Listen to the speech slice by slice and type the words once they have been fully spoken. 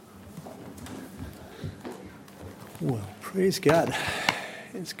Well, praise God.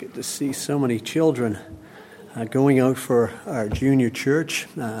 It's good to see so many children going out for our junior church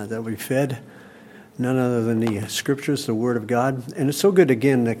that we fed none other than the scriptures, the Word of God. And it's so good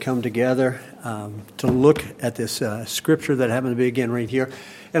again to come together to look at this scripture that happened to be again right here.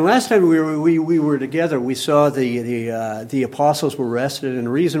 And last time we were together, we saw the apostles were arrested, and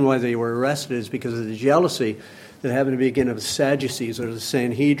the reason why they were arrested is because of the jealousy that happened to be again of the Sadducees or the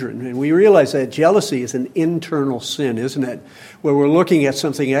Sanhedrin. And we realize that jealousy is an internal sin, isn't it? Where we're looking at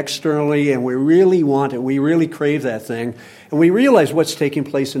something externally and we really want it, we really crave that thing, and we realize what's taking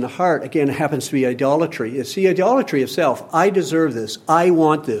place in the heart, again, happens to be idolatry. It's the idolatry of self. I deserve this. I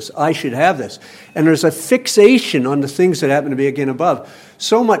want this. I should have this. And there's a fixation on the things that happen to be again above.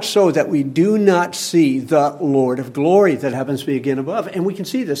 So much so that we do not see the Lord of glory that happens to be again above. And we can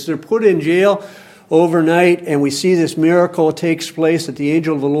see this. They're put in jail overnight, and we see this miracle takes place that the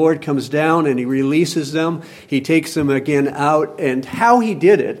angel of the Lord comes down and he releases them. He takes them again out, and how he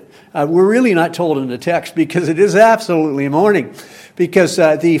did it, we're really not told in the text because it is absolutely mourning. Because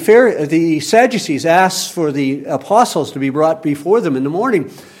the Sadducees asked for the apostles to be brought before them in the morning,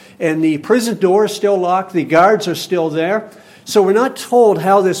 and the prison door is still locked, the guards are still there. So we're not told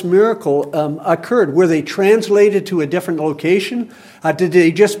how this miracle occurred. Were they translated to a different location? Did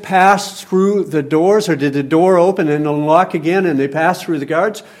they just pass through the doors, or did the door open and unlock again and they passed through the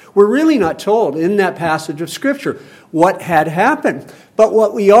guards? We're really not told in that passage of Scripture what had happened. But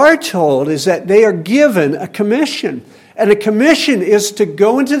what we are told is that they are given a commission. And the commission is to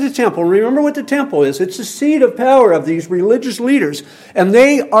go into the temple. Remember what the temple is. It's the seat of power of these religious leaders. And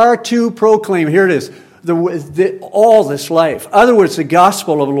they are to proclaim, here it is, all this life. In other words, the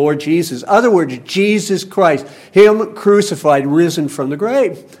gospel of the Lord Jesus. In other words, Jesus Christ, Him crucified, risen from the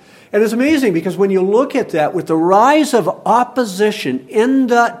grave. And it's amazing because when you look at that, with the rise of opposition in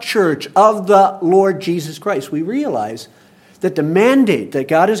the church of the Lord Jesus Christ, we realize that the mandate that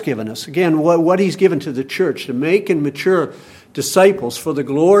God has given us, again, what He's given to the church, to make and mature disciples for the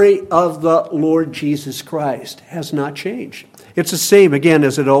glory of the Lord Jesus Christ, has not changed. It's the same, again,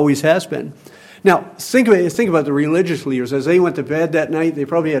 as it always has been. Now, think about the religious leaders. As they went to bed that night, they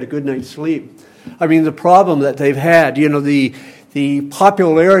probably had a good night's sleep. I mean, the problem that they've had, the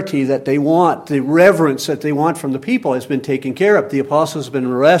popularity that they want, the reverence that they want from the people has been taken care of. The apostles have been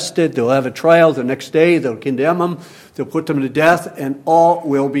arrested. They'll have a trial the next day. They'll condemn them. They'll put them to death, and all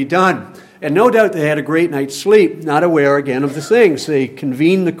will be done. And no doubt they had a great night's sleep, not aware again of the things. They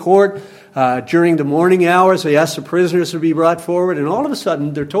convened the court. During the morning hours, they asked the prisoners to be brought forward, and all of a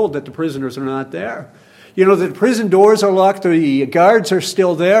sudden, they're told that the prisoners are not there. The prison doors are locked, the guards are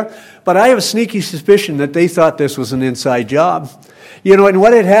still there, but I have a sneaky suspicion that they thought this was an inside job. And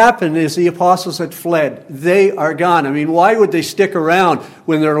what had happened is the apostles had fled. They are gone. I mean, why would they stick around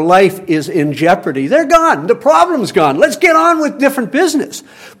when their life is in jeopardy? They're gone. The problem's gone. Let's get on with different business.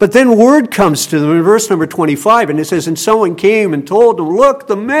 But then word comes to them in verse number 25, and it says, "And someone came and told them, 'Look,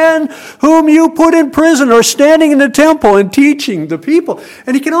 the men whom you put in prison are standing in the temple and teaching the people.'"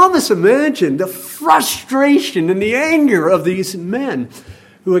 And you can almost imagine the frustration and the anger of these men,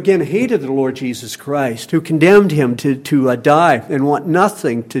 who again hated the Lord Jesus Christ, who condemned Him to die and want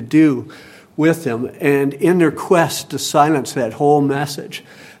nothing to do with Him. And in their quest to silence that whole message,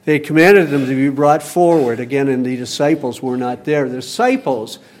 they commanded them to be brought forward again, and the disciples were not there. The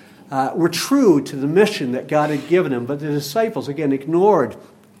disciples were true to the mission that God had given them, but the disciples again ignored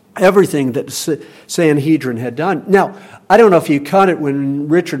everything that the Sanhedrin had done. Now, I don't know if you caught it when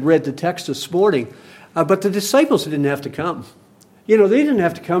Richard read the text this morning, but the disciples didn't have to come. They didn't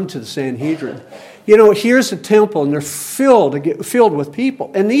have to come to the Sanhedrin. Here's a temple, and they're filled with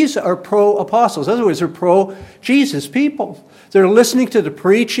people. And these are pro-apostles. In other words, they're pro-Jesus people. They're listening to the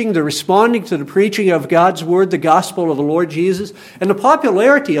preaching. They're responding to the preaching of God's word, the gospel of the Lord Jesus. And the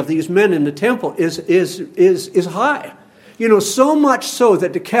popularity of these men in the temple is high. So much so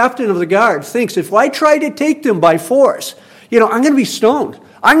that the captain of the guard thinks, if I try to take them by force, I'm going to be stoned.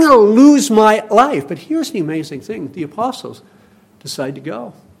 I'm going to lose my life. But here's the amazing thing. The apostles decide to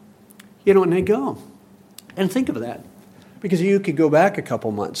go. And they go. And think of that. Because you could go back a couple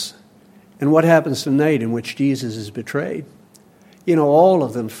months. And what happens the night in which Jesus is betrayed? All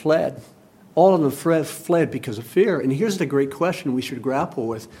of them fled. All of them fled because of fear. And here's the great question we should grapple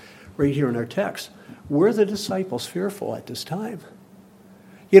with right here in our text. Were the disciples fearful at this time?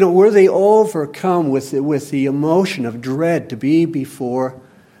 Were they overcome with the emotion of dread to be before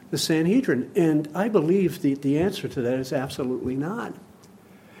the Sanhedrin? And I believe the answer to that is absolutely not.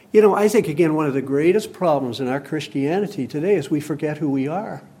 I think, again, one of the greatest problems in our Christianity today is we forget who we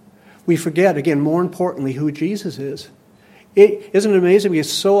are. We forget, again, more importantly, who Jesus is. Isn't it amazing?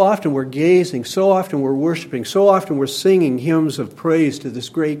 Because so often we're gazing, so often we're worshiping, so often we're singing hymns of praise to this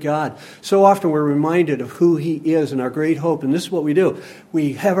great God. So often we're reminded of who he is and our great hope. And this is what we do.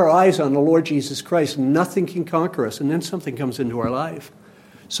 We have our eyes on the Lord Jesus Christ. Nothing can conquer us. And then something comes into our life.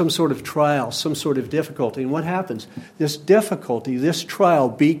 Some sort of trial, some sort of difficulty. And what happens? This difficulty, this trial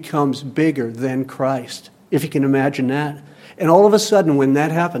becomes bigger than Christ, if you can imagine that. And all of a sudden, when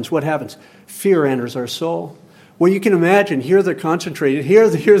that happens, what happens? Fear enters our soul. Well, you can imagine, here they're concentrated. Here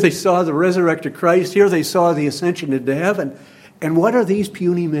they saw the resurrected Christ. Here they saw the ascension into heaven. And what are these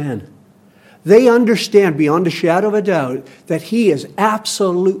puny men? They understand beyond a shadow of a doubt that he is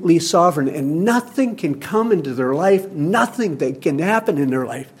absolutely sovereign and nothing can come into their life, nothing that can happen in their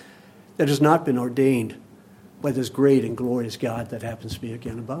life that has not been ordained by this great and glorious God that happens to be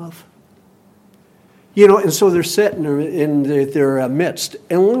again above. And so they're set in their midst.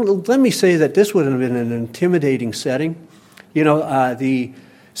 And let me say that this would have been an intimidating setting. The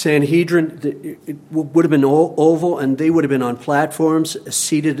Sanhedrin, it would have been oval, and they would have been on platforms,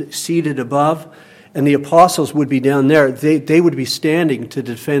 seated above, and the apostles would be down there. They would be standing to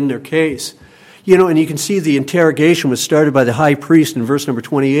defend their case. And you can see the interrogation was started by the high priest in verse number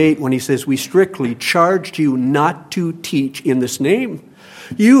 28 when he says, "We strictly charged you not to teach in this name.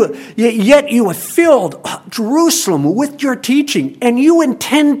 Yet you have filled Jerusalem with your teaching, and you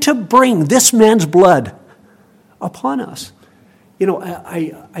intend to bring this man's blood upon us."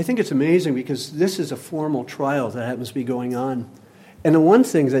 I think it's amazing because this is a formal trial that happens to be going on. And the one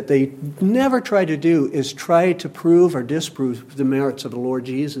thing that they never try to do is try to prove or disprove the merits of the Lord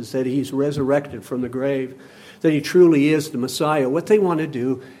Jesus, that he's resurrected from the grave, that he truly is the Messiah. What they want to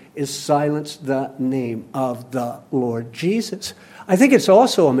do is silence the name of the Lord Jesus. I think it's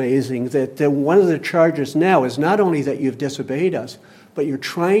also amazing that one of the charges now is not only that you've disobeyed us, but you're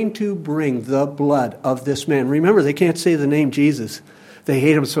trying to bring the blood of this man. Remember, they can't say the name Jesus. They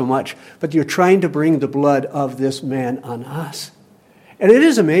hate him so much. But you're trying to bring the blood of this man on us. And it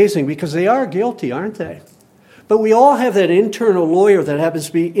is amazing because they are guilty, aren't they? But we all have that internal lawyer that happens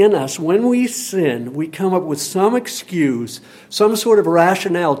to be in us. When we sin, we come up with some excuse, some sort of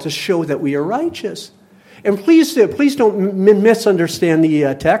rationale to show that we are righteous. And please don't misunderstand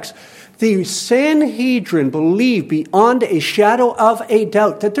the text. The Sanhedrin believe beyond a shadow of a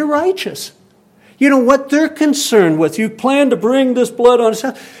doubt that they're righteous. What they're concerned with, you plan to bring this blood on us,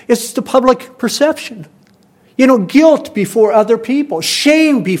 it's the public perception. Guilt before other people,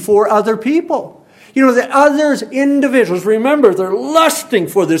 shame before other people. The others, individuals, remember, they're lusting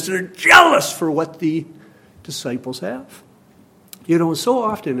for this. They're jealous for what the disciples have. So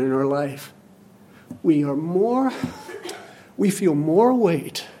often in our life, we feel more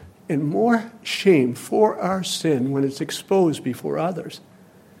weight and more shame for our sin when it's exposed before others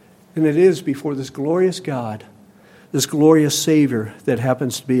than it is before this glorious God, this glorious Savior that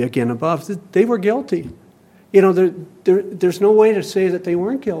happens to be again above. They were guilty. There's no way to say that they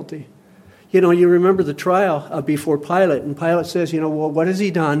weren't guilty. You remember the trial before Pilate, and Pilate says, well, what has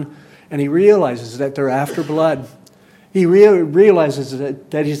he done? And he realizes that they're after blood. He realizes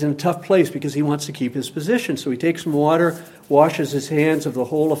that he's in a tough place because he wants to keep his position. So he takes some water, washes his hands of the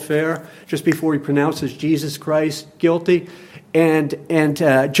whole affair just before he pronounces Jesus Christ guilty, and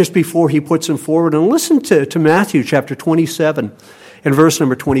just before he puts him forward. And listen to Matthew chapter 27 and verse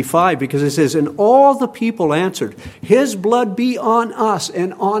number 25, because it says, "And all the people answered, 'His blood be on us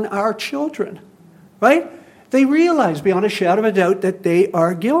and on our children.'" Right? They realize beyond a shadow of a doubt that they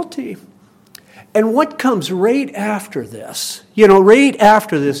are guilty. And what comes right after this? Right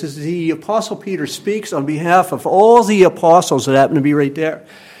after this is the Apostle Peter speaks on behalf of all the apostles that happen to be right there.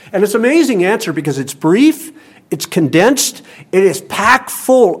 And it's an amazing answer because it's brief, it's condensed, it is packed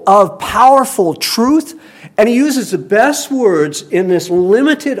full of powerful truth, and he uses the best words in this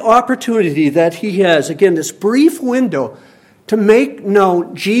limited opportunity that he has. Again, this brief window to make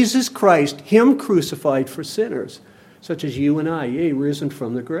known Jesus Christ, him crucified for sinners, such as you and I, risen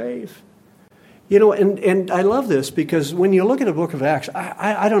from the grave. And I love this because when you look at the book of Acts,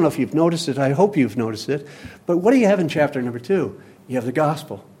 I don't know if you've noticed it. I hope you've noticed it. But what do you have in chapter number 2? You have the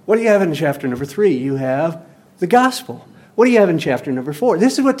gospel. What do you have in chapter number 3? You have the gospel. What do you have in chapter number 4?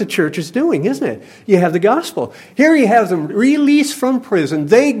 This is what the church is doing, isn't it? You have the gospel. Here you have them released from prison.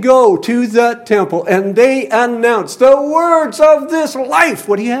 They go to the temple and they announce the words of this life.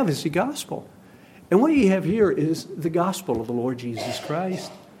 What do you have is the gospel. And what you have here is the gospel of the Lord Jesus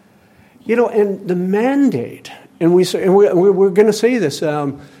Christ. And the mandate, and we're going to say this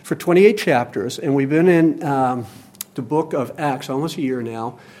for 28 chapters, and we've been in the book of Acts almost a year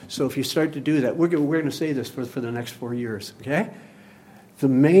now. So if you start to do that, we're going to say this for the next 4 years, okay? The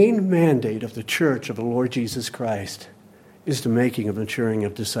main mandate of the church of the Lord Jesus Christ is the making of maturing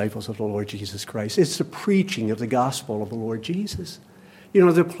of disciples of the Lord Jesus Christ. It's the preaching of the gospel of the Lord Jesus. They're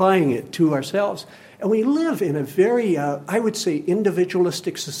applying it to ourselves. And we live in a very, I would say,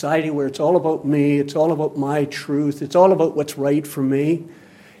 individualistic society where it's all about me, it's all about my truth, it's all about what's right for me.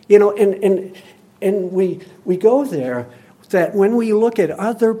 And we go there that when we look at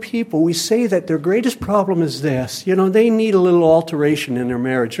other people, we say that their greatest problem is this. They need a little alteration in their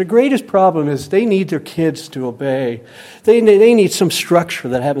marriage. Their greatest problem is they need their kids to obey. They need some structure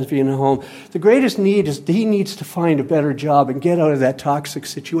that happens to be in the home. The greatest need is he needs to find a better job and get out of that toxic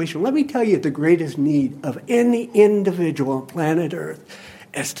situation. Let me tell you, the greatest need of any individual on planet Earth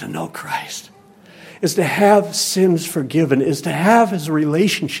is to know Christ, is to have sins forgiven, is to have his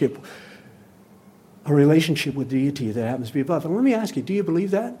relationship with deity that happens to be above. And let me ask you, do you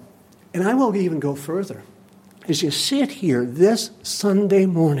believe that? And I will even go further. As you sit here this Sunday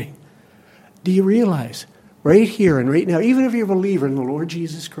morning, do you realize right here and right now, even if you're a believer in the Lord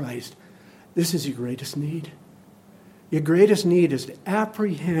Jesus Christ, this is your greatest need? Your greatest need is to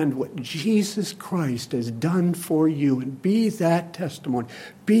apprehend what Jesus Christ has done for you and be that testimony,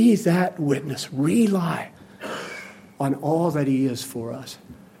 be that witness, rely on all that he is for us.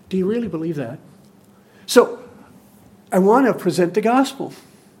 Do you really believe that? So, I want to present the gospel.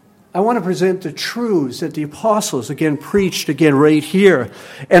 I want to present the truths that the apostles, again, preached again right here.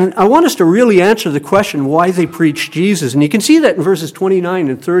 And I want us to really answer the question why they preached Jesus. And you can see that in verses 29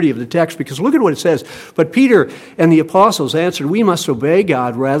 and 30 of the text, because look at what it says. But Peter and the apostles answered, "We must obey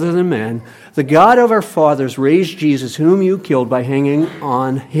God rather than men. The God of our fathers raised Jesus, whom you killed by hanging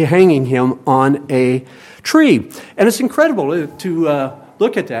him on a tree." And it's incredible to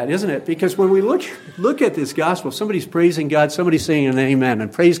look at that, isn't it? Because when we look at this gospel, somebody's praising God, somebody's saying an amen,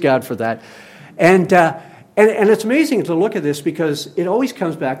 and praise God for that. And it's amazing to look at this because it always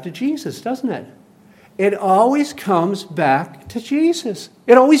comes back to Jesus, doesn't it? It always comes back to Jesus.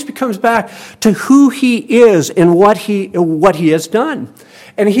 It always comes back to who he is and what he has done.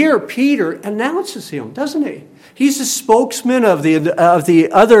 And here Peter announces him, doesn't he? He's the spokesman of the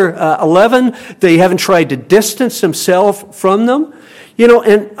other 11. They haven't tried to distance himself from them.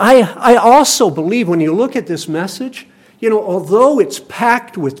 And I also believe when you look at this message, although it's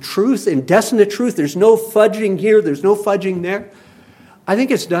packed with truth and definite truth, there's no fudging here, there's no fudging there. I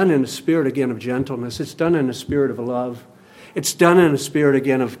think it's done in a spirit, again, of gentleness. It's done in a spirit of love. It's done in a spirit,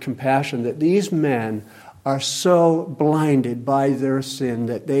 again, of compassion, that these men are so blinded by their sin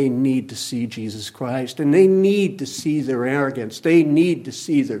that they need to see Jesus Christ, and they need to see their arrogance. They need to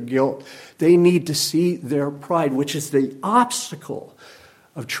see their guilt. They need to see their pride, which is the obstacle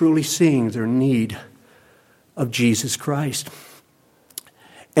of truly seeing their need of Jesus Christ.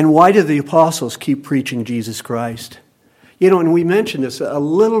 And why did the apostles keep preaching Jesus Christ? And we mentioned this a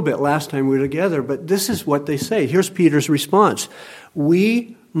little bit last time we were together, but this is what they say. Here's Peter's response.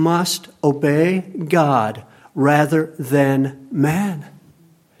 We must obey God rather than man.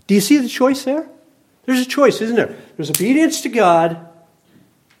 Do you see the choice there? There's a choice, isn't there? There's obedience to God,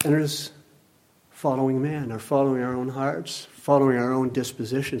 and there's following man, or following our own hearts, following our own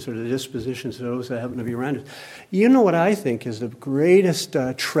dispositions, or the dispositions of those that happen to be around us. You know what I think is the greatest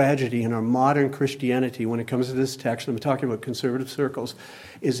tragedy in our modern Christianity when it comes to this text, I'm talking about conservative circles,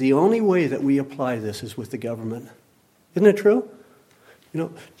 is the only way that we apply this is with the government. Isn't it true?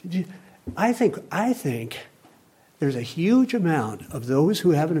 I think there's a huge amount of those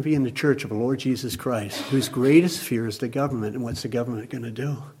who happen to be in the church of the Lord Jesus Christ whose greatest fear is the government and what's the government going to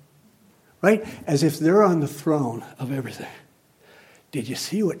do? Right? As if they're on the throne of everything. Did you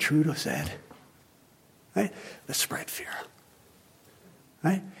see what Trudeau said? Right? The spread fear.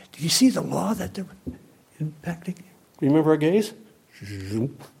 Right? Did you see the law that they're impacting? Remember our gays?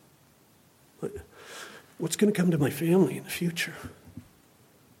 What's going to come to my family in the future?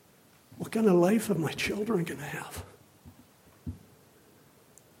 What kind of life are my children going to have?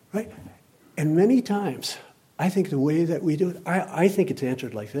 Right? And many times, I think the way that we do it, I think it's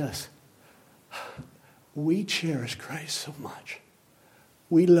answered like this. We cherish Christ so much.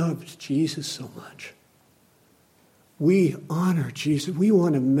 We loved Jesus so much. We honor Jesus. We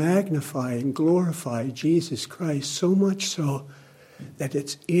want to magnify and glorify Jesus Christ so much so that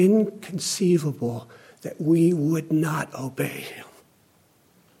it's inconceivable that we would not obey him.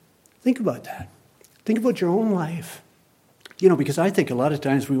 Think about that. Think about your own life. Because I think a lot of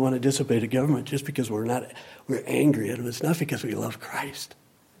times we want to disobey the government just because we're angry at them. It's not because we love Christ.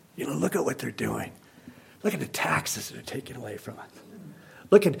 Look at what they're doing. Look at the taxes that are taken away from us.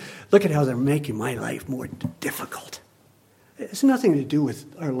 Look at how they're making my life more difficult. It's nothing to do with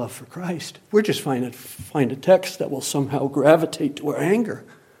our love for Christ. We're just find a text that will somehow gravitate to our anger.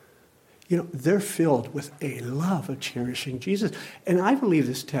 they're filled with a love of cherishing Jesus. And I believe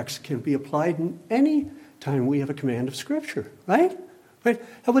this text can be applied in any time we have a command of Scripture, right? Right?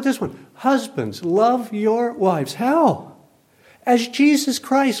 How about this one? Husbands, love your wives. How? As Jesus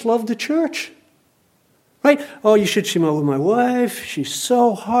Christ loved the church. Right? Oh, you should see with my wife. She's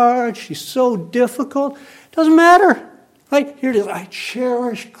so hard. She's so difficult. Doesn't matter. Right? Here it is. I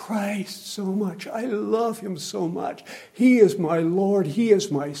cherish Christ so much. I love him so much. He is my Lord. He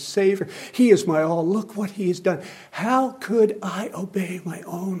is my Savior. He is my all. Look what he has done. How could I obey my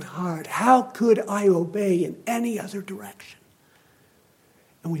own heart? How could I obey in any other direction?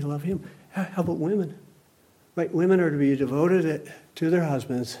 And we love him. How about women? Right? Women are to be devoted to their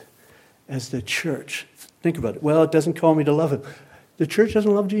husbands as the church. Think about it. Well, it doesn't call me to love him. The church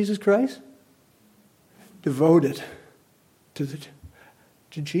doesn't love Jesus Christ? Devoted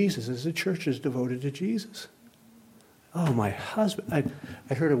to Jesus, as the church is devoted to Jesus. Oh, my husband.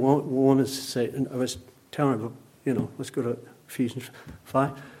 I heard a woman say, and I was telling her, let's go to Ephesians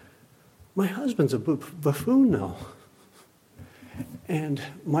 5. My husband's a buffoon now. And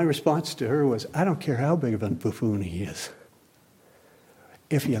my response to her was, I don't care how big of a buffoon he is.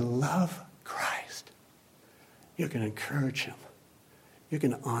 If you love Christ, you're going to encourage him. You're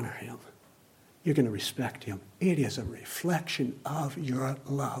going to honor him. You're going to respect him. It is a reflection of your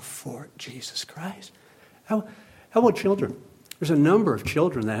love for Jesus Christ. How about children? There's a number of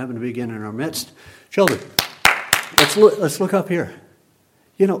children that happen to begin in our midst. Children, let's look up here.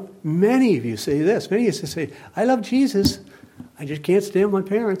 Many of you say this. Many of you say, I love Jesus. I just can't stand my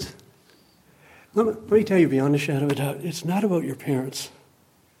parents. Let me tell you beyond a shadow of a doubt, it's not about your parents.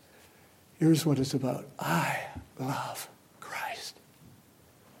 Here's what it's about. I love Christ.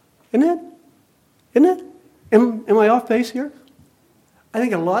 Isn't it? Isn't it? Am I off base here? I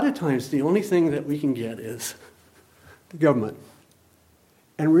think a lot of times the only thing that we can get is the government.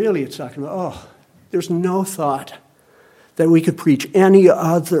 And really it's talking about, there's no thought that we could preach any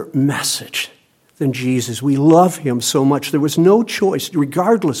other message than Jesus. We love him so much. There was no choice,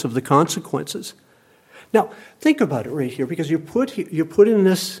 regardless of the consequences. Now, think about it right here, because you're put in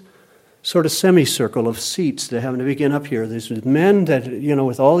this sort of semicircle of seats that happen to begin up here. There's men that,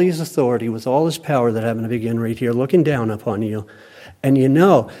 with all these authority, with all this power that happen to begin right here, looking down upon you. And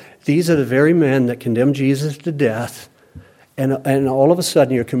these are the very men that condemn Jesus to death. And all of a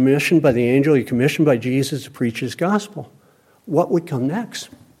sudden, you're commissioned by the angel, you're commissioned by Jesus to preach his gospel. What would come next?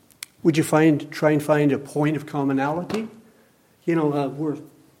 Would you try and find a point of commonality? There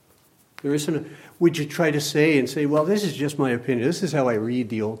isn't. Would you try to say, well, this is just my opinion. This is how I read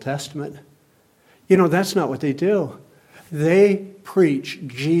the Old Testament. That's not what they do. They preach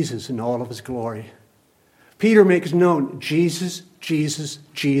Jesus in all of his glory. Peter makes known Jesus, Jesus,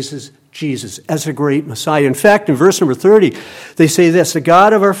 Jesus, Jesus as a great Messiah. In fact, in verse number 30, they say this, the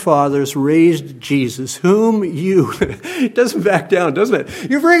God of our fathers raised Jesus, whom you, it doesn't back down, doesn't it?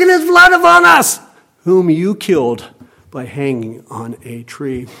 You're bringing his blood upon us, whom you killed by hanging on a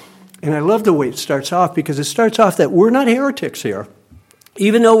tree. And I love the way it starts off, because it starts off that we're not heretics here.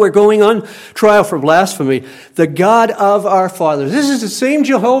 Even though we're going on trial for blasphemy, the God of our fathers, this is the same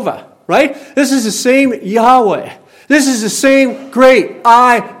Jehovah, right? This is the same Yahweh. This is the same great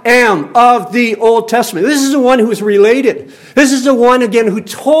I am of the Old Testament. This is the one who is related. This is the one, again, who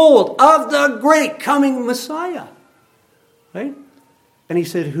told of the great coming Messiah, right? And he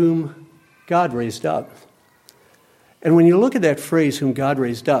said, whom God raised up. And when you look at that phrase, whom God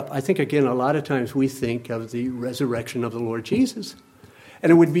raised up, I think, again, a lot of times we think of the resurrection of the Lord Jesus.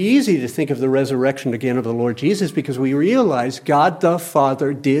 And it would be easy to think of the resurrection again of the Lord Jesus, because we realize God the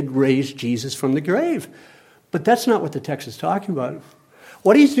Father did raise Jesus from the grave. But that's not what the text is talking about.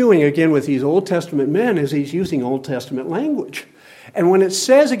 What he's doing, again, with these Old Testament men is he's using Old Testament language. And when it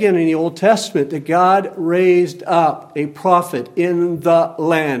says again in the Old Testament that God raised up a prophet in the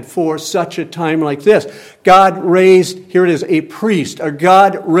land for such a time like this, God raised, here it is, a priest, or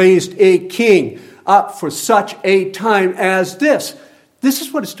God raised a king up for such a time as this. This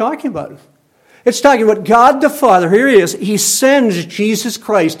is what it's talking about. It's talking about God the Father. Here he is. He sends Jesus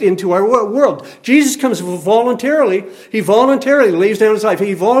Christ into our world. Jesus comes voluntarily. He voluntarily lays down his life.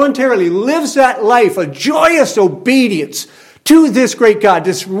 He voluntarily lives that life of joyous obedience to this great God,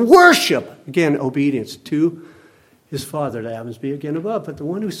 this worship, again, obedience to his Father that happens to be again above. But the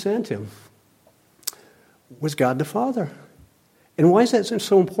one who sent him was God the Father. And why is that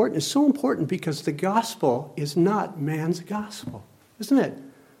so important? It's so important because the gospel is not man's gospel, isn't it?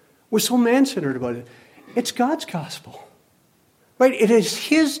 We're so man-centered about it. It's God's gospel, right? It is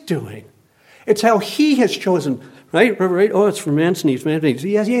his doing. It's how he has chosen, right? Oh, it's for man's needs, man's needs.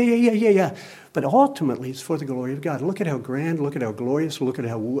 Yeah. But ultimately, it's for the glory of God. Look at how grand, look at how glorious, look at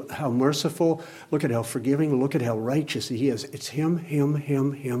how merciful, look at how forgiving, look at how righteous he is. It's him.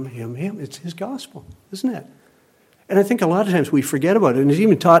 It's his gospel, isn't it? And I think a lot of times we forget about it. And it's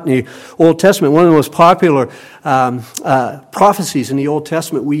even taught in the Old Testament. One of the most popular prophecies in the Old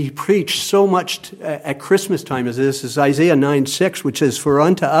Testament we preach so much at Christmas time as this is Isaiah 9:6, which says, "For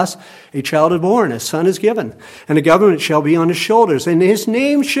unto us a child is born, a son is given, and the government shall be on his shoulders, and his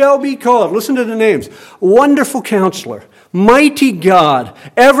name shall be called," listen to the names, "Wonderful Counselor, Mighty God,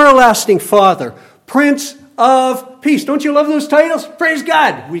 Everlasting Father, Prince of Peace." Don't you love those titles? Praise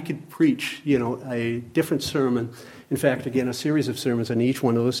God. We could preach, a different sermon. In fact, again, a series of sermons on each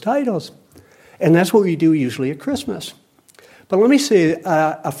one of those titles. And that's what we do usually at Christmas. But let me say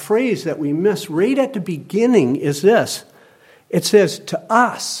a phrase that we miss right at the beginning is this. It says, to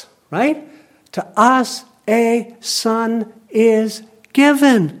us, right? To us a son is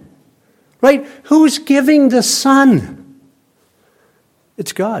given. Right? Who's giving the son?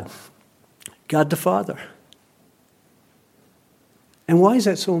 It's God. God the Father. And why is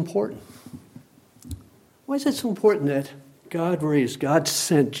that so important? Why is it so important that God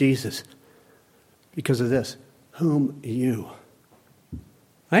sent Jesus? Because of this. Whom you.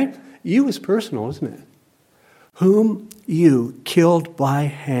 Right? You is personal, isn't it? Whom you killed by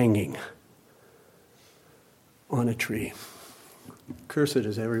hanging on a tree. Cursed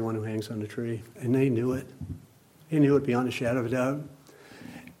is everyone who hangs on a tree. And they knew it. They knew it beyond a shadow of a doubt.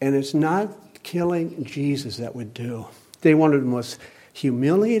 And it's not killing Jesus that would do. They wanted the most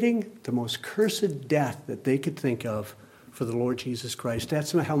humiliating, the most cursed death that they could think of for the Lord Jesus Christ.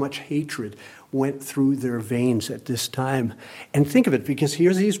 That's how much hatred went through their veins at this time. And think of it, because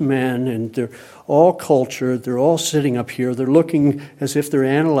here's these men, and they're all cultured, they're all sitting up here, they're looking as if they're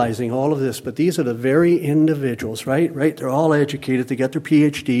analyzing all of this, but these are the very individuals, right? They're all educated, they got their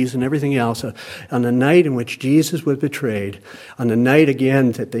PhDs and everything else. On the night in which Jesus was betrayed, on the night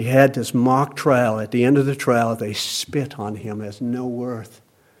again that they had this mock trial, at the end of the trial, they spit on him as no worth.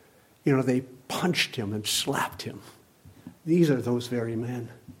 They punched him and slapped him. These are those very men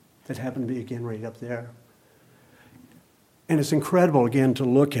that happen to be, again, right up there. And it's incredible, again, to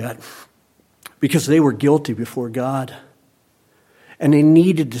look at, because they were guilty before God. And they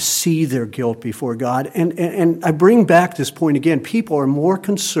needed to see their guilt before God. And I bring back this point again. People are more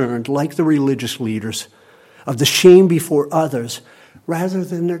concerned, like the religious leaders, of the shame before others, rather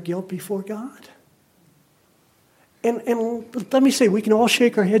than their guilt before God. And let me say, we can all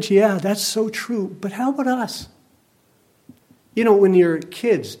shake our heads, yeah, that's so true. But how about us? When your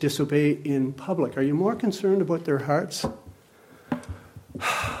kids disobey in public, are you more concerned about their hearts or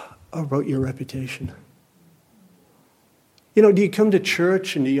about your reputation? Do you come to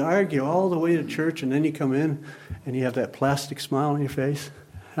church and you argue all the way to church and then you come in and you have that plastic smile on your face?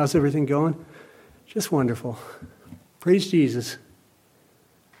 How's everything going? Just wonderful. Praise Jesus.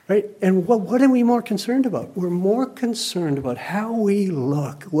 Right? And what are we more concerned about? We're more concerned about how we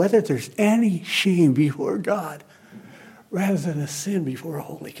look, whether there's any shame before God, rather than a sin before a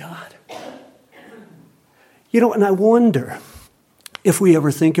holy God. And I wonder if we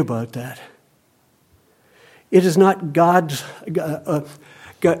ever think about that. It is not a God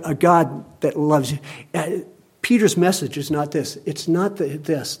that loves you. Peter's message is not this. It's not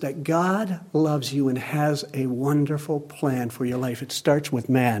this, that God loves you and has a wonderful plan for your life. It starts with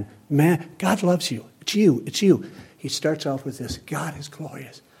man. God loves you. It's you. He starts off with this. God is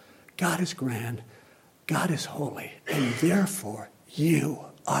glorious. God is grand. God is holy, and therefore you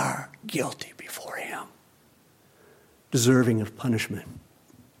are guilty before him, deserving of punishment.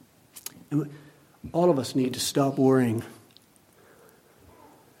 And all of us need to stop worrying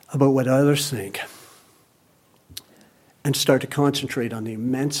about what others think and start to concentrate on the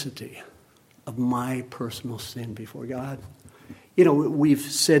immensity of my personal sin before God. We've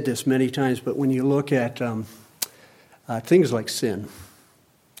said this many times, but when you look at things like sin,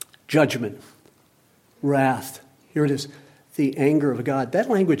 judgment, wrath, here it is, the anger of God. That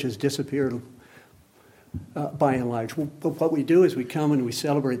language has disappeared by and large. But what we do is we come and we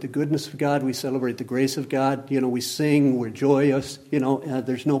celebrate the goodness of God, we celebrate the grace of God, we sing, we're joyous,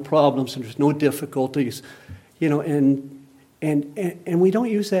 there's no problems and there's no difficulties, and we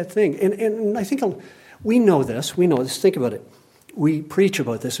don't use that thing. And I think we know this, think about it. We preach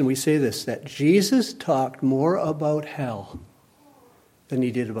about this and we say this, that Jesus talked more about hell than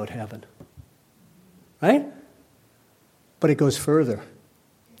he did about heaven. Right? But it goes further.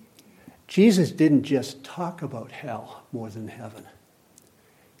 Jesus didn't just talk about hell more than heaven.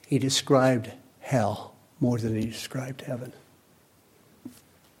 He described hell more than he described heaven.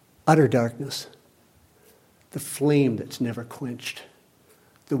 utter darkness, the flame that's never quenched,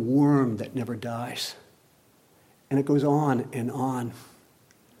 the worm that never dies. And it goes on and on.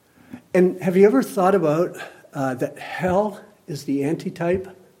 And have you ever thought about that hell is the antitype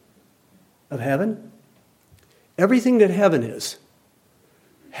of heaven? Everything that heaven is,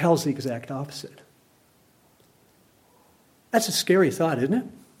 hell's the exact opposite. That's a scary thought, isn't it?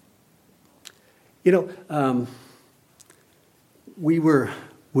 You know, we were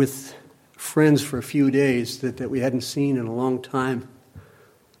with friends for a few days that we hadn't seen in a long time.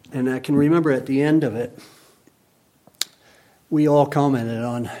 And I can remember at the end of it, we all commented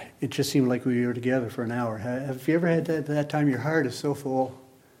on, it just seemed like we were together for an hour. Have you ever had that time your heart is so full?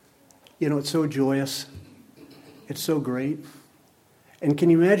 You know, it's so joyous. It's so great. And can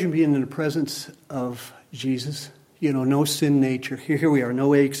you imagine being in the presence of Jesus? You know, no sin nature. Here we are,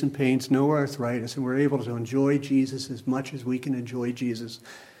 no aches and pains, no arthritis, and we're able to enjoy Jesus as much as we can enjoy Jesus.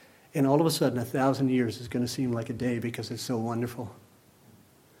 And all of a sudden, 1,000 years is going to seem like a day because it's so wonderful.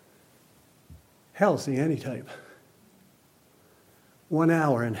 Hell's the antitype. 1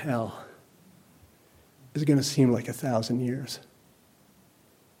 hour in hell is going to seem like 1,000 years.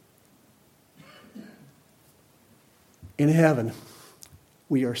 In heaven,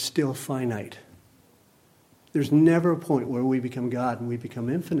 we are still finite. There's never a point where we become God and we become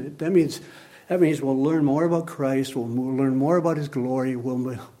infinite. That means we'll learn more about Christ, we'll learn more about his glory,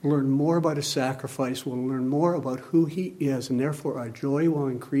 we'll learn more about his sacrifice, we'll learn more about who he is, and therefore our joy will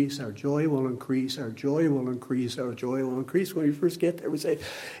increase, our joy will increase, our joy will increase, our joy will increase. When we first get there, we say,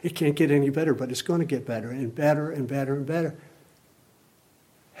 it can't get any better, but it's going to get better and better and better and better.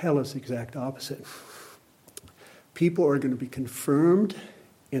 Hell is the exact opposite. People are going to be confirmed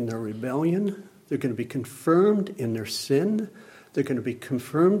in their rebellion. They're going to be confirmed in their sin. They're going to be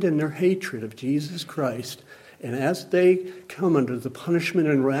confirmed in their hatred of Jesus Christ. And as they come under the punishment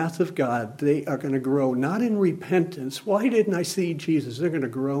and wrath of God, they are going to grow not in repentance. Why didn't I see Jesus? They're going to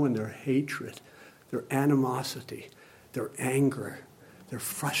grow in their hatred, their animosity, their anger, their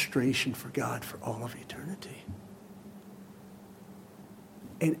frustration for God for all of eternity.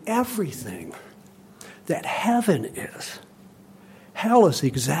 And everything that heaven is, hell is the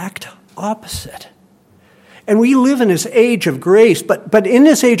exact opposite. And we live in this age of grace, but in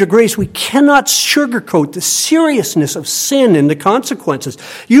this age of grace, we cannot sugarcoat the seriousness of sin and the consequences.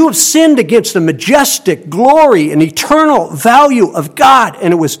 You have sinned against the majestic glory and eternal value of God,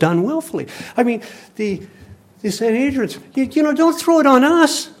 and it was done willfully. I mean, the Sanhedrins, don't throw it on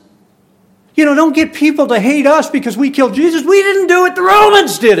us. Don't get people to hate us because we killed Jesus. We didn't do it. The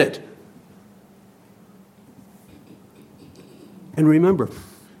Romans did it. And remember,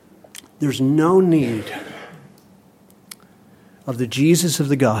 there's no need of the Jesus of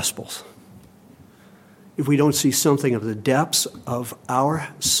the Gospels if we don't see something of the depths of our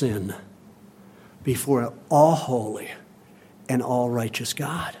sin before an all-holy and all-righteous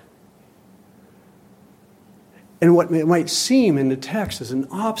God. And what it might seem in the text is an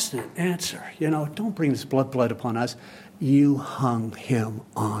obstinate answer. Don't bring this blood upon us. You hung him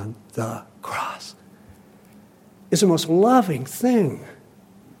on the cross. It's the most loving thing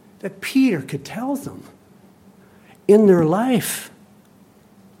that Peter could tell them in their life.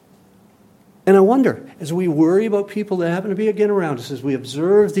 And I wonder, as we worry about people that happen to be again around us, as we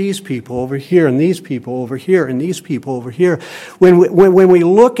observe these people over here and these people over here and these people over here, when we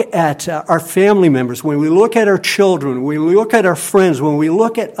look at our family members, when we look at our children, when we look at our friends, when we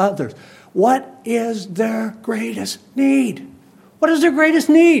look at others, what is their greatest need? What is their greatest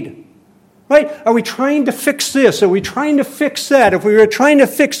need? Right? Are we trying to fix this? Are we trying to fix that? If we were trying to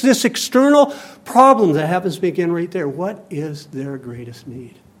fix this external problem that happens to begin right there, what is their greatest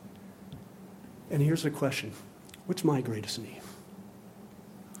need? And here's the question. What's my greatest need?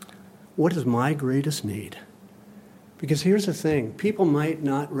 What is my greatest need? Because here's the thing. People might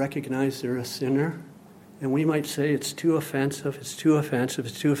not recognize they're a sinner, and we might say it's too offensive, it's too offensive,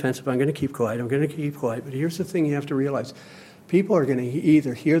 it's too offensive. I'm going to keep quiet. But here's the thing you have to realize. People are going to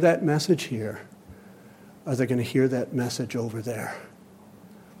either hear that message here or they're going to hear that message over there.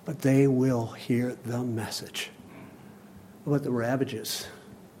 But they will hear the message about the ravages,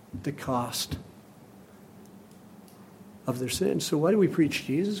 the cost of their sins. So why do we preach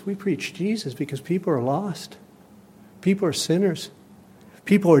Jesus? We preach Jesus because people are lost. People are sinners.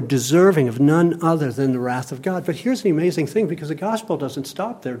 People are deserving of none other than the wrath of God. But here's the amazing thing, because the gospel doesn't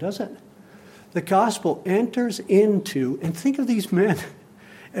stop there, does it? The gospel enters into, and think of these men.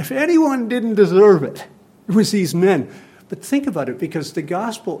 If anyone didn't deserve it, it was these men. But think about it, because the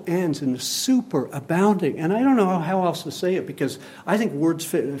gospel ends in the superabounding, and I don't know how else to say it, because I think words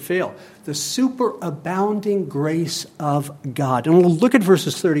fail, the superabounding grace of God. And we'll look at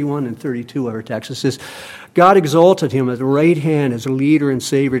verses 31 and 32 of our text. It says, God exalted him at the right hand as a leader and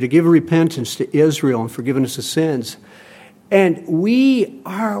Savior to give repentance to Israel and forgiveness of sins. And we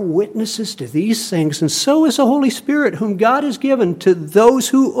are witnesses to these things, and so is the Holy Spirit, whom God has given to those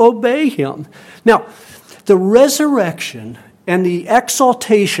who obey him. Now, the resurrection and the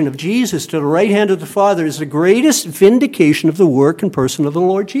exaltation of Jesus to the right hand of the Father is the greatest vindication of the work and person of the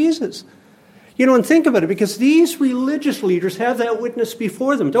Lord Jesus. You know, and think about it, because these religious leaders have that witness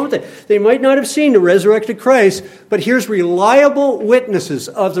before them, don't they? They might not have seen the resurrected Christ, but here's reliable witnesses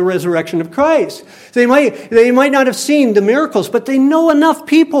of the resurrection of Christ. They might not have seen the miracles, but they know enough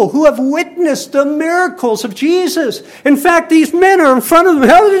people who have witnessed the miracles of Jesus. In fact, these men are in front of them.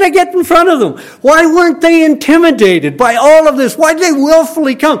 How did they get in front of them? Why weren't they intimidated by all of this? Why did they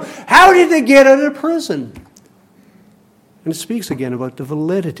willfully come? How did they get out of prison? And it speaks again about the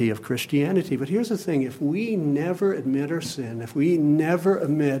validity of Christianity. But here's the thing. If we never admit our sin, if we never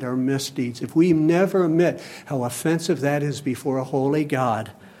admit our misdeeds, if we never admit how offensive that is before a holy God,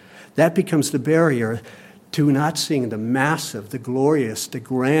 that becomes the barrier to not seeing the massive, the glorious, the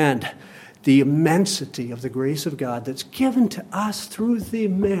grand, the immensity of the grace of God that's given to us through the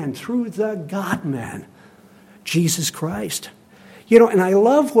man, through the God-man, Jesus Christ. You know, and I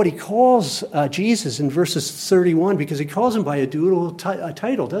love what he calls Jesus in verses 31, because he calls him by a dual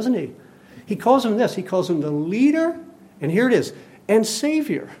title, doesn't he? He calls him this. He calls him the leader, and here it is, and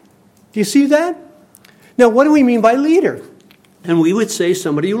Savior. Do you see that? Now, what do we mean by leader? And we would say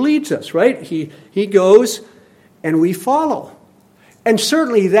somebody who leads us, right? He goes, and we follow. And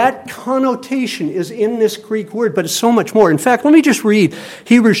certainly that connotation is in this Greek word, but it's so much more. In fact, let me just read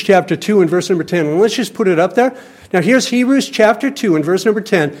Hebrews chapter 2 and verse number 10. And let's just put it up there. Now here's Hebrews chapter 2 and verse number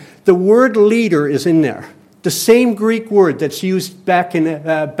 10. The word leader is in there. The same Greek word that's used back in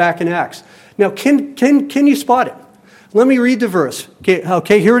Acts. Now, can you spot it? Let me read the verse.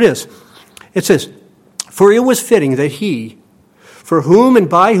 Okay, here it is. It says, "For it was fitting that he, for whom and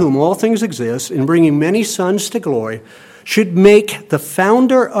by whom all things exist, in bringing many sons to glory, should make the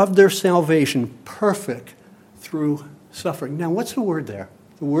founder of their salvation perfect through suffering." Now, what's the word there?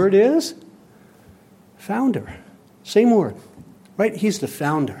 The word is founder. Same word, right? He's the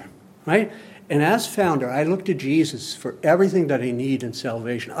founder, right? And as founder, I look to Jesus for everything that I need in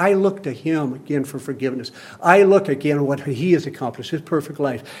salvation. I look to him again for forgiveness. I look again at what he has accomplished, his perfect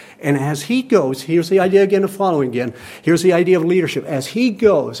life. And as he goes, here's the idea again of following again. Here's the idea of leadership. As he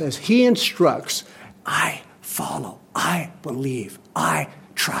goes, as he instructs, I follow. I believe, I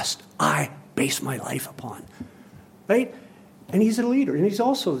trust, I base my life upon, right? And he's a leader, and he's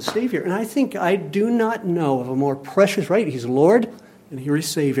also the Savior. And I do not know of a more precious, right? He's Lord, and here he's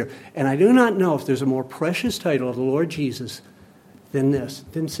Savior. And I do not know if there's a more precious title of the Lord Jesus than this,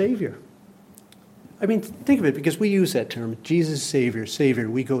 than Savior. I mean, think of it, because we use that term, Jesus, Savior, Savior.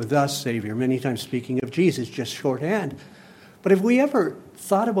 We go, thus, Savior, many times speaking of Jesus, just shorthand. But have we ever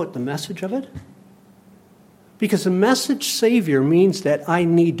thought about the message of it? Because the message Savior means that I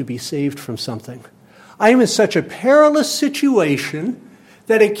need to be saved from something. I am in such a perilous situation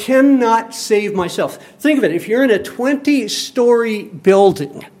that I cannot save myself. Think of it. If you're in a 20-story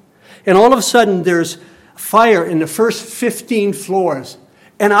building and all of a sudden there's fire in the first 15 floors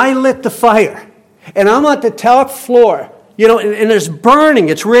and I lit the fire and I'm at the top floor, you know, and there's burning,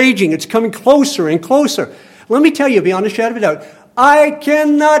 it's raging, it's coming closer and closer. Let me tell you, beyond a shadow of a doubt, I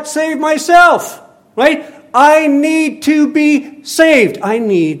cannot save myself, right? I need to be saved. I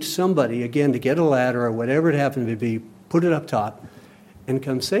need somebody, again, to get a ladder or whatever it happened to be, put it up top, and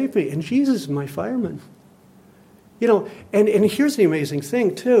come save me. And Jesus is my fireman. You know, and here's the amazing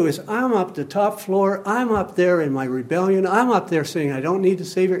thing, too, is I'm up the top floor. I'm up there in my rebellion. I'm up there saying I don't need a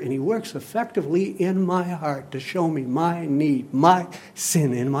Savior. And he works effectively in my heart to show me my need, my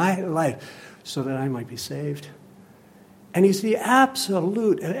sin in my life, so that I might be saved. And he's the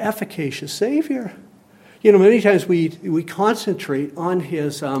absolute efficacious Savior. You know, many times we concentrate on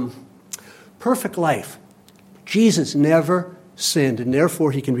his perfect life. Jesus never sinned, and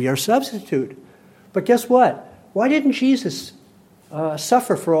therefore he can be our substitute. But guess what? Why didn't Jesus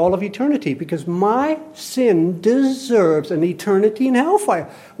suffer for all of eternity? Because my sin deserves an eternity in hellfire.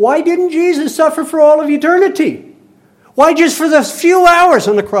 Why didn't Jesus suffer for all of eternity? Why just for the few hours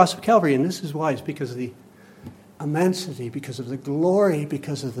on the cross of Calvary? And this is why. It's because of the immensity, because of the glory,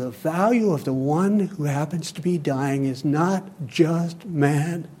 because of the value of the one who happens to be dying is not just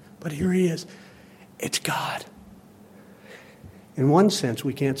man, but here he is. It's God. In one sense,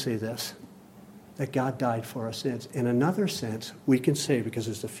 we can't say this, that God died for our sins. In another sense, we can say, because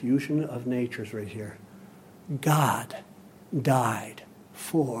it's the fusion of natures right here, God died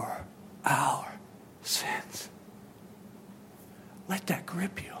for our sins. Let that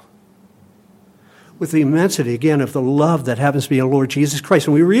grip you. With the immensity, again, of the love that happens to be our Lord Jesus Christ.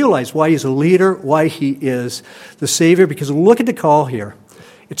 And we realize why he's a leader, why he is the Savior, because look at the call here.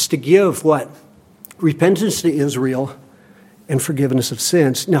 It's to give what? Repentance to Israel and forgiveness of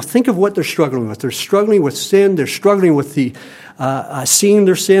sins. Now think of what they're struggling with. They're struggling with sin. They're struggling with the seeing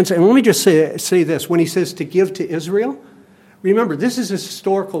their sins. And let me just say this. When he says to give to Israel, remember, this is a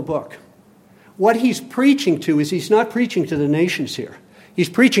historical book. What he's preaching to is he's not preaching to the nations here. He's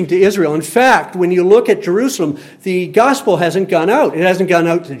preaching to Israel. In fact, when you look at Jerusalem, the gospel hasn't gone out. It hasn't gone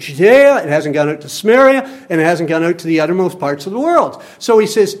out to Judea, it hasn't gone out to Samaria, and it hasn't gone out to the uttermost parts of the world. So he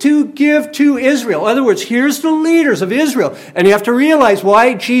says, to give to Israel. In other words, here's the leaders of Israel. And you have to realize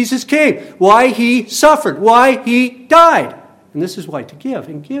why Jesus came, why he suffered, why he died. And this is why, to give.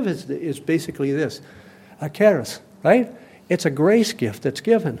 And give is basically this, a charis, right? It's a grace gift that's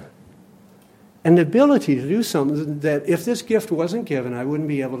given. And the ability to do something that if this gift wasn't given, I wouldn't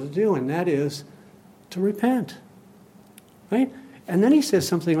be able to do, and that is to repent. Right? And then he says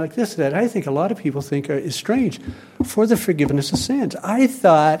something like this that I think a lot of people think is strange. For the forgiveness of sins. I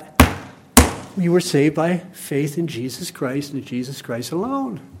thought you were saved by faith in Jesus Christ and Jesus Christ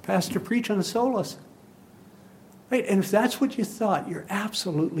alone. Pastor, preach on the solas. Right? And if that's what you thought, you're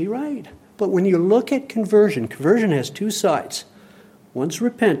absolutely right. But when you look at conversion has two sides. One's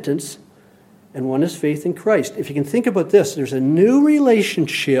repentance, and one is faith in Christ. If you can think about this, there's a new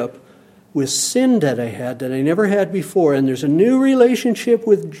relationship with sin that I had that I never had before, and there's a new relationship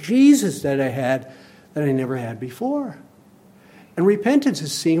with Jesus that I had that I never had before. And repentance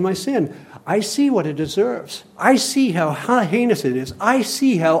is seeing my sin. I see what it deserves. I see how heinous it is. I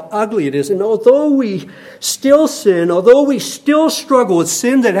see how ugly it is. And although we still sin, although we still struggle with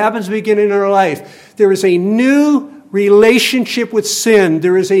sin that happens to begin in our life, there is a new relationship with sin.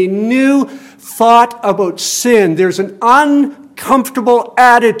 There is a new thought about sin. There's an uncomfortable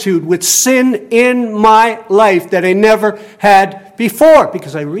attitude with sin in my life that I never had before,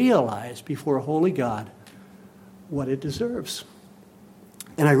 because I realize before a holy God what it deserves.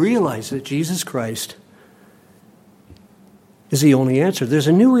 And I realize that Jesus Christ is the only answer. There's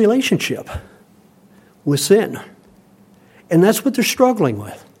a new relationship with sin. And that's what they're struggling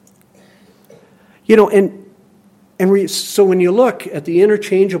with. You know, so when you look at the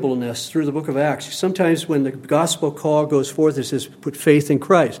interchangeableness through the book of Acts, sometimes when the gospel call goes forth, it says put faith in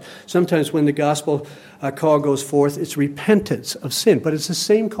Christ. Sometimes when the gospel call goes forth, it's repentance of sin. But it's the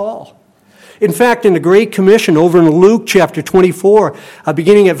same call. In fact, in the Great Commission over in Luke chapter 24,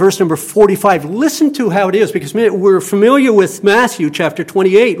 beginning at verse number 45, listen to how it is, because we're familiar with Matthew chapter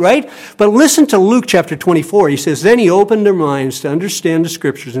 28, right? But listen to Luke chapter 24. He says, then he opened their minds to understand the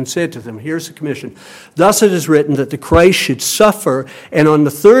scriptures and said to them, here's the commission. Thus it is written that the Christ should suffer and on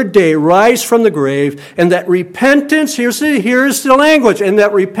the third day rise from the grave, and that repentance, here's the language, and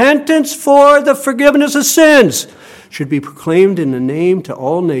that repentance for the forgiveness of sins should be proclaimed in the name to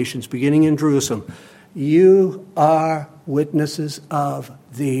all nations, beginning in Jerusalem. You are witnesses of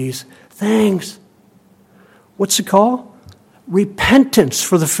these things. What's the call? Repentance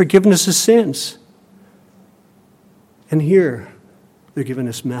for the forgiveness of sins. And here, they're giving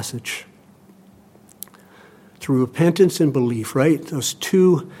this message. Through repentance and belief, right? Those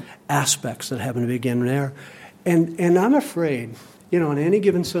two aspects that happen to begin there. And I'm afraid, you know, on any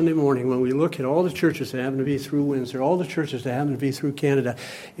given Sunday morning, when we look at all the churches that happen to be through Windsor, all the churches that happen to be through Canada,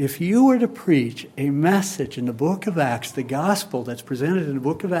 if you were to preach a message in the book of Acts, the gospel that's presented in the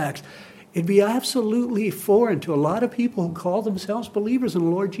book of Acts, it'd be absolutely foreign to a lot of people who call themselves believers in the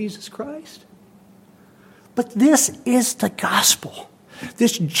Lord Jesus Christ. But this is the gospel.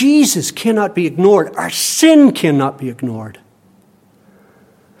 This Jesus cannot be ignored. Our sin cannot be ignored.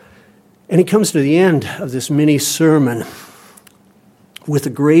 And he comes to the end of this mini sermon with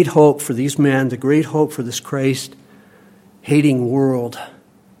a great hope for these men, the great hope for this Christ-hating world,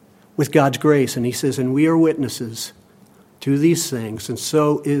 with God's grace. And he says, and we are witnesses to these things, and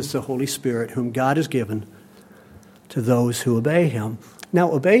so is the Holy Spirit, whom God has given to those who obey him.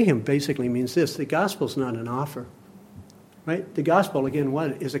 Now, obey him basically means this. The gospel is not an offer, right? The gospel, again,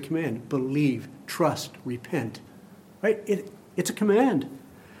 what is a command? Believe, trust, repent, right? It's a command.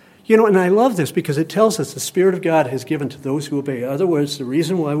 You know, and I love this because it tells us the Spirit of God has given to those who obey. In other words, the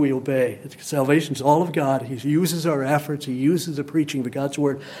reason why we obey, salvation is all of God. He uses our efforts. He uses the preaching of God's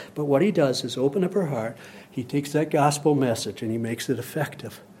word. But what he does is open up our heart. He takes that gospel message and he makes it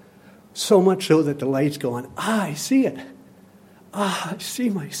effective. So much so that the light's going, I see it. I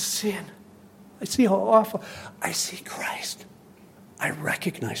see my sin. I see how awful. I see Christ. I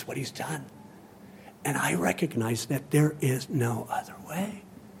recognize what he's done. And I recognize that there is no other way.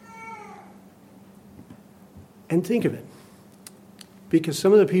 And think of it. Because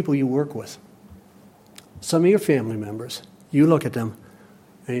some of the people you work with, some of your family members, you look at them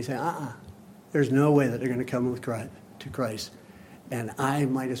and you say, there's no way that they're going to come with Christ, to Christ. And I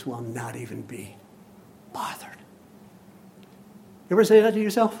might as well not even be bothered. You ever say that to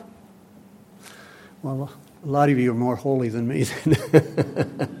yourself? Well, a lot of you are more holy than me.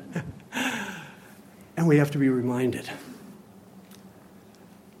 And we have to be reminded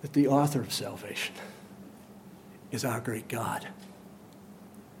that the author of salvation is our great God.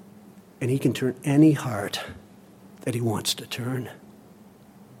 And he can turn any heart that he wants to turn.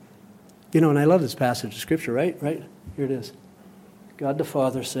 You know, and I love this passage of Scripture, right? Here it is. God the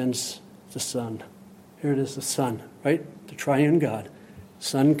Father sends the Son. Here it is, the Son, right? The triune God.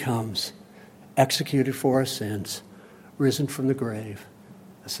 Son comes, executed for our sins, risen from the grave,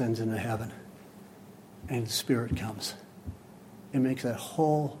 ascends into heaven. And the Spirit comes. It makes that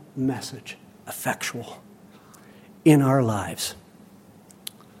whole message effectual in our lives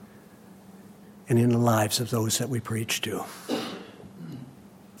and in the lives of those that we preach to.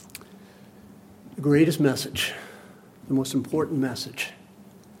 The greatest message, the most important message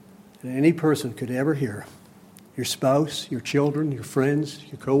that any person could ever hear, your spouse, your children, your friends,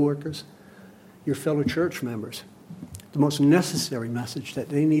 your coworkers, your fellow church members, the most necessary message that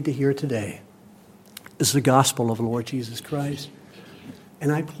they need to hear today is the gospel of the Lord Jesus Christ.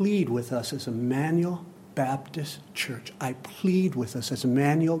 And I plead with us as Emmanuel Baptist Church,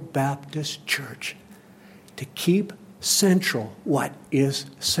 to keep central what is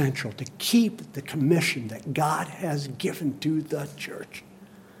central, to keep the commission that God has given to the church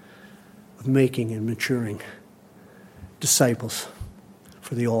of making and maturing disciples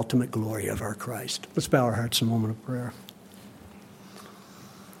for the ultimate glory of our Christ. Let's bow our hearts in a moment of prayer.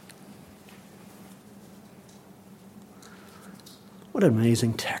 What an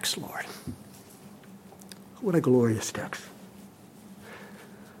amazing text, Lord. What a glorious text.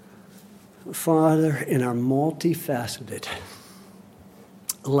 Father, in our multifaceted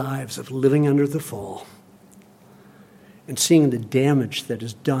lives of living under the fall and seeing the damage that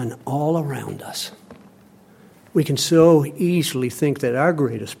is done all around us, we can so easily think that our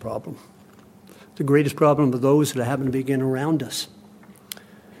greatest problem, the greatest problem of those that happen to begin around us,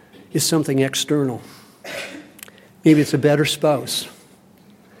 is something external. Maybe it's a better spouse.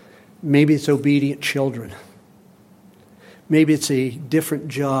 Maybe it's obedient children. Maybe it's a different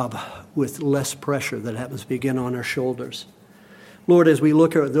job with less pressure that happens to begin on our shoulders. Lord, as we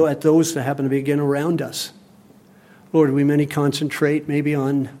look at those that happen to begin around us, Lord, we many concentrate maybe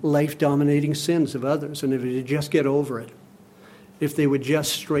on life-dominating sins of others, and if they just get over it, if they would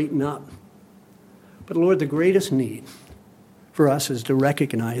just straighten up. But Lord, the greatest need for us is to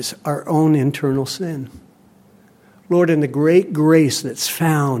recognize our own internal sin. Lord, in the great grace that's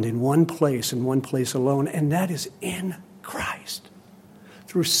found in one place alone, and that is in Christ.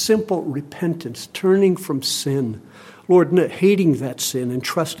 Through simple repentance, turning from sin, Lord, hating that sin and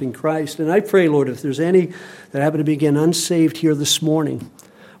trusting Christ. And I pray, Lord, if there's any that happen to begin unsaved here this morning,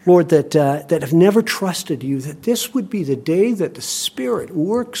 Lord, that have never trusted you, that this would be the day that the Spirit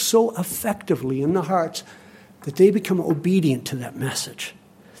works so effectively in the hearts that they become obedient to that message,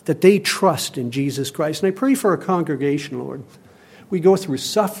 that they trust in Jesus Christ. And I pray for our congregation, Lord. We go through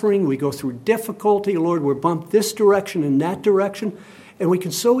suffering, we go through difficulty, Lord, we're bumped this direction and that direction, and we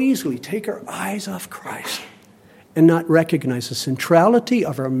can so easily take our eyes off Christ and not recognize the centrality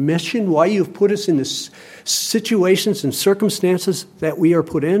of our mission, why you've put us in the situations and circumstances that we are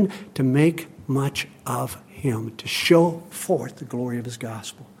put in, to make much of him, to show forth the glory of his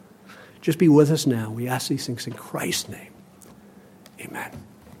gospel. Just be with us now. We ask these things in Christ's name. Amen.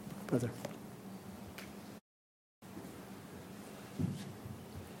 Brother.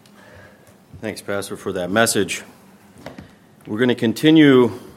 Thanks, Pastor, for that message. We're going to continue